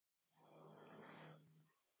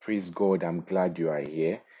Praise God, I'm glad you are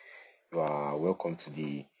here. You are welcome to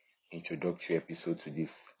the introductory episode to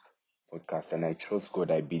this podcast. And I trust God,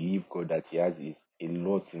 I believe God that He has a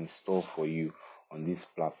lot in store for you on this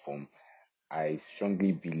platform. I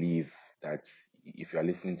strongly believe that if you are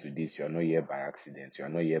listening to this, you are not here by accident, you are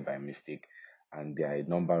not here by mistake. And there are a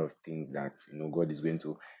number of things that God is going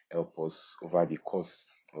to help us over the course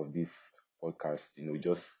of this podcast,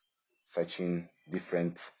 just searching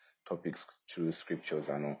different topics through scriptures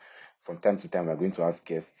and all. From time to time we're going to have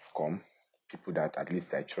guests come, people that at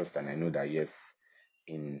least I trust and I know that yes,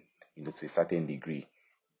 in to a certain degree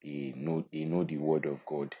they know the word of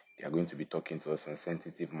God. They are going to be talking to us on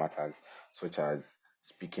sensitive matters such as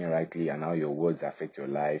speaking rightly and how your words affect your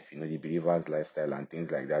life, the believer's lifestyle and things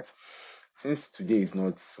like that. Since today is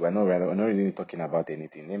not we're not really talking about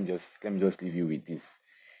anything, let me just leave you with this.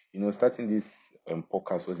 Starting this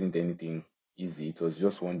podcast wasn't anything easy. It was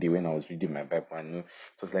just one day when I was reading my Bible, and it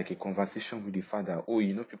was like a conversation with the father. Oh,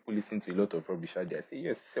 people listen to a lot of rubbish out there. I say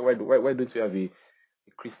yes. Say why don't you have a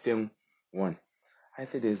Christian one? I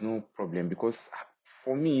said there's no problem because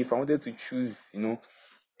for me, if I wanted to choose,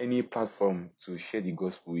 any platform to share the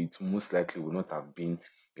gospel, it most likely would not have been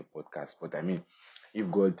a podcast. But I mean,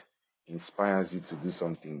 if God inspires you to do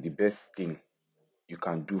something, the best thing you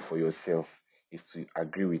can do for yourself is to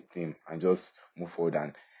agree with Him and just move forward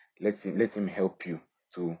and let him help you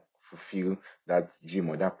to fulfill that dream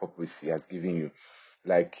or that purpose He has given you.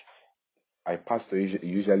 Like our pastor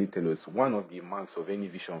usually tell us, one of the marks of any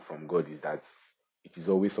vision from God is that it is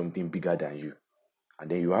always something bigger than you.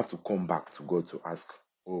 And then you have to come back to God to ask,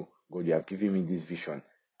 oh God, you have given me this vision.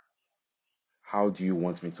 How do you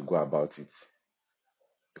want me to go about it?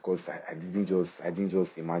 Because I didn't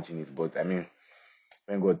just imagine it. But I mean,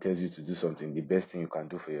 when God tells you to do something, the best thing you can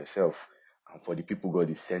do for yourself and for the people God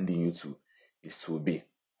is sending you to is to obey.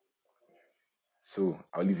 So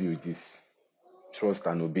I'll leave you with this. Trust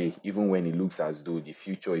and obey, even when it looks as though the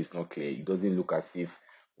future is not clear. It doesn't look as if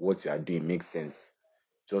what you are doing makes sense.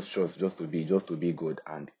 Just trust, just obey God,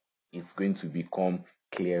 and it's going to become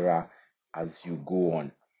clearer as you go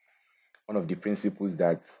on. One of the principles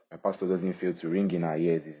that my pastor doesn't fail to ring in our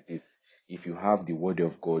ears is this: if you have the word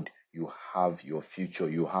of God, you have your future,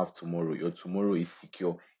 you have tomorrow. Your tomorrow is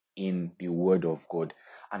secure in the word of God.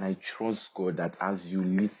 And I trust God that as you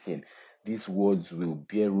listen, these words will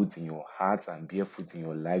bear root in your heart and bear fruit in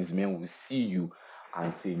your lives. Men will see you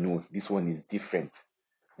and say, no, this one is different.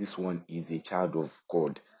 This one is a child of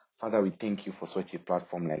God. Father, we thank you for such a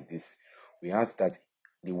platform like this. We ask that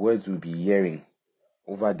the words we'll be hearing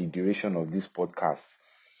over the duration of this podcast,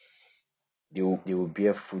 they will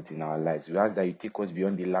bear fruit in our lives. We ask that you take us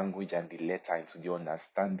beyond the language and the letter into the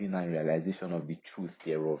understanding and realization of the truth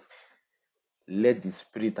thereof. Let the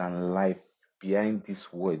spirit and life behind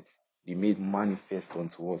these words be made manifest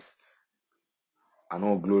unto us, and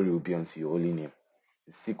all glory will be unto your holy name.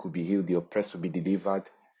 The sick will be healed, the oppressed will be delivered.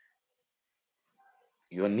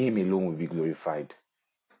 Your name alone will be glorified.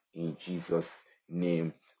 In Jesus'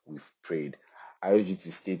 name we've prayed. I urge you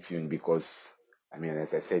to stay tuned because,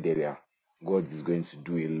 as I said earlier, God is going to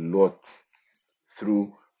do a lot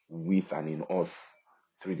through, with, and in us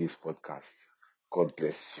through this podcast. God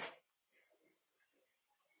bless you.